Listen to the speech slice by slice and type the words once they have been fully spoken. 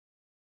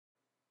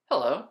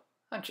Hello,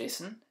 I'm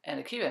Jason,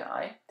 and Akiva and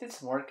I did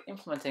some work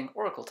implementing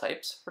Oracle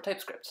types for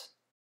Typescript.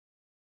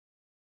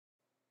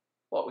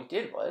 What we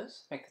did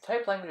was make the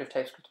type language of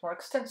Typescript more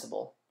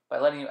extensible by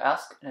letting you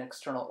ask an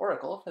external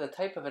oracle for the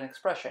type of an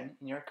expression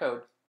in your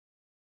code.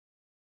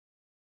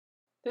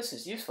 This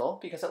is useful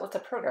because it lets a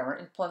programmer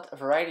implement a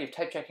variety of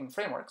type-checking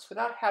frameworks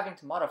without having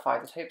to modify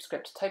the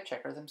Typescript type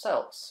checker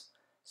themselves.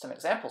 Some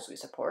examples we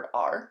support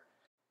are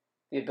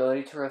the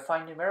ability to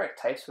refine numeric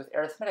types with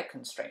arithmetic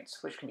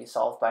constraints, which can be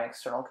solved by an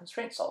external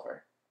constraint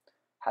solver.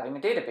 Having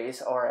a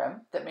database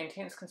ORM that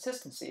maintains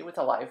consistency with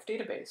a live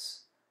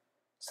database.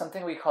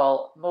 Something we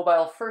call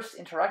mobile-first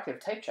interactive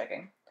type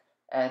checking,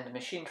 and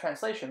machine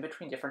translation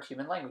between different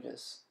human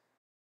languages.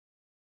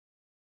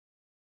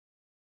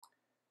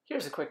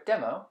 Here's a quick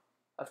demo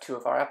of two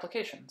of our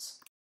applications.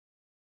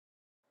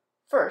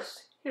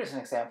 First, here's an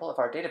example of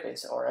our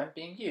database ORM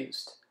being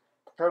used.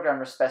 The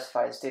programmer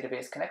specifies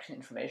database connection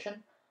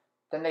information.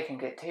 Then they can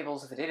get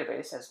tables of the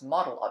database as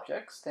model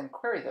objects, then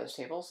query those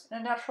tables in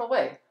a natural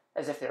way,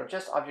 as if they were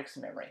just objects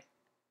in memory.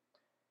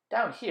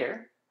 Down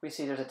here, we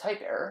see there's a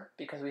type error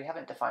because we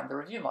haven't defined the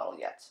review model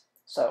yet.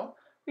 So,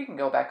 we can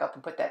go back up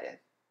and put that in.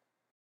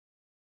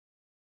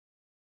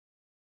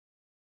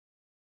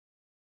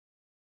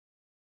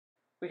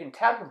 We can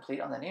tab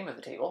complete on the name of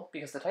the table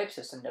because the type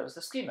system knows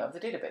the schema of the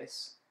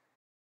database.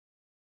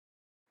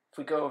 If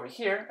we go over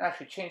here and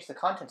actually change the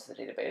contents of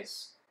the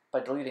database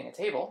by deleting a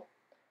table,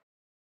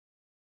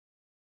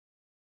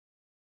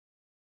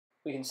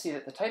 we can see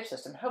that the type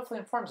system helpfully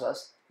informs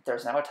us that there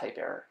is now a type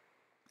error.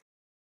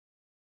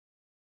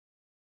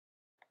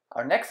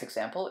 Our next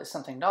example is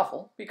something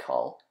novel we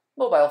call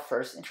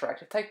mobile-first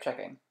interactive type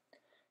checking.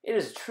 It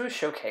is a true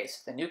showcase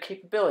of the new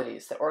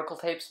capabilities that Oracle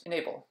types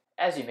enable.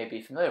 As you may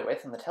be familiar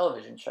with from the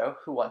television show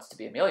Who Wants to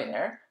Be a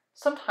Millionaire,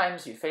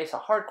 sometimes you face a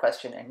hard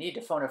question and need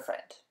to phone a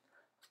friend.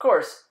 Of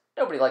course,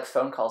 nobody likes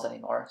phone calls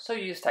anymore, so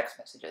you use text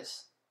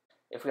messages.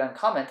 If we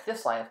uncomment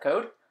this line of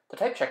code, the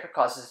type checker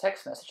causes a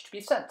text message to be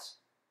sent.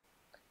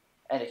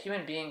 And a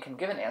human being can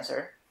give an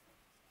answer,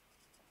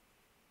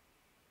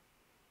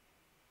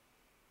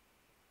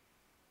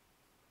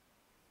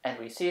 and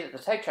we see that the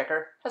type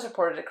checker has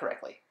reported it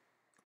correctly.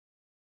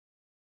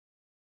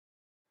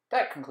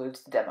 That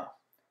concludes the demo.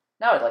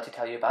 Now I'd like to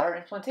tell you about our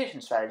implementation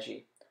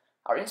strategy.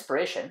 Our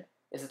inspiration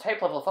is the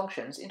type-level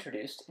functions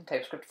introduced in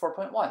Typescript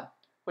 4.1,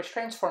 which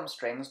transforms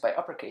strings by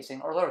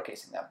uppercasing or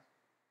lowercasing them.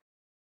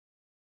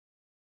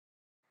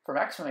 For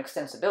maximum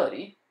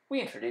extensibility, we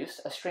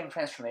introduced a string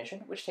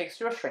transformation which takes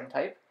your string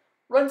type,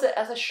 runs it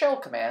as a shell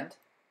command,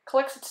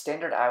 collects its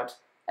standard out,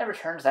 and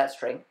returns that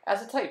string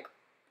as a type.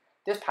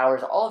 This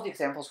powers all of the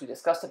examples we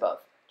discussed above.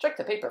 Check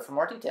the paper for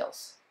more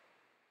details.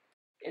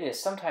 It is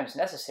sometimes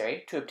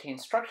necessary to obtain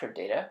structured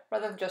data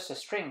rather than just a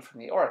string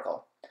from the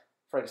oracle.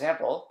 For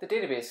example, the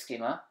database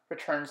schema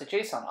returns a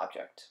JSON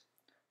object.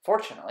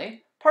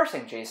 Fortunately,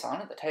 parsing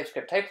JSON at the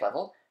Typescript type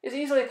level is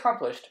easily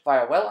accomplished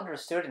via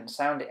well-understood and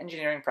sound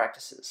engineering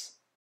practices.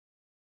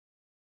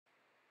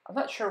 I'm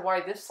not sure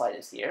why this slide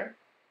is here.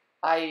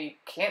 I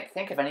can't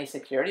think of any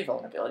security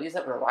vulnerabilities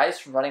that would arise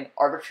from running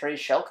arbitrary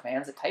shell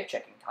commands at type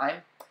checking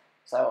time,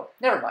 so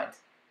never mind.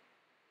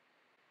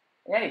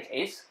 In any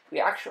case, we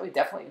actually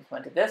definitely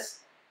implemented this,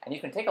 and you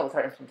can take a look at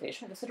our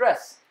implementation at this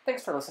address.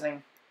 Thanks for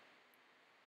listening.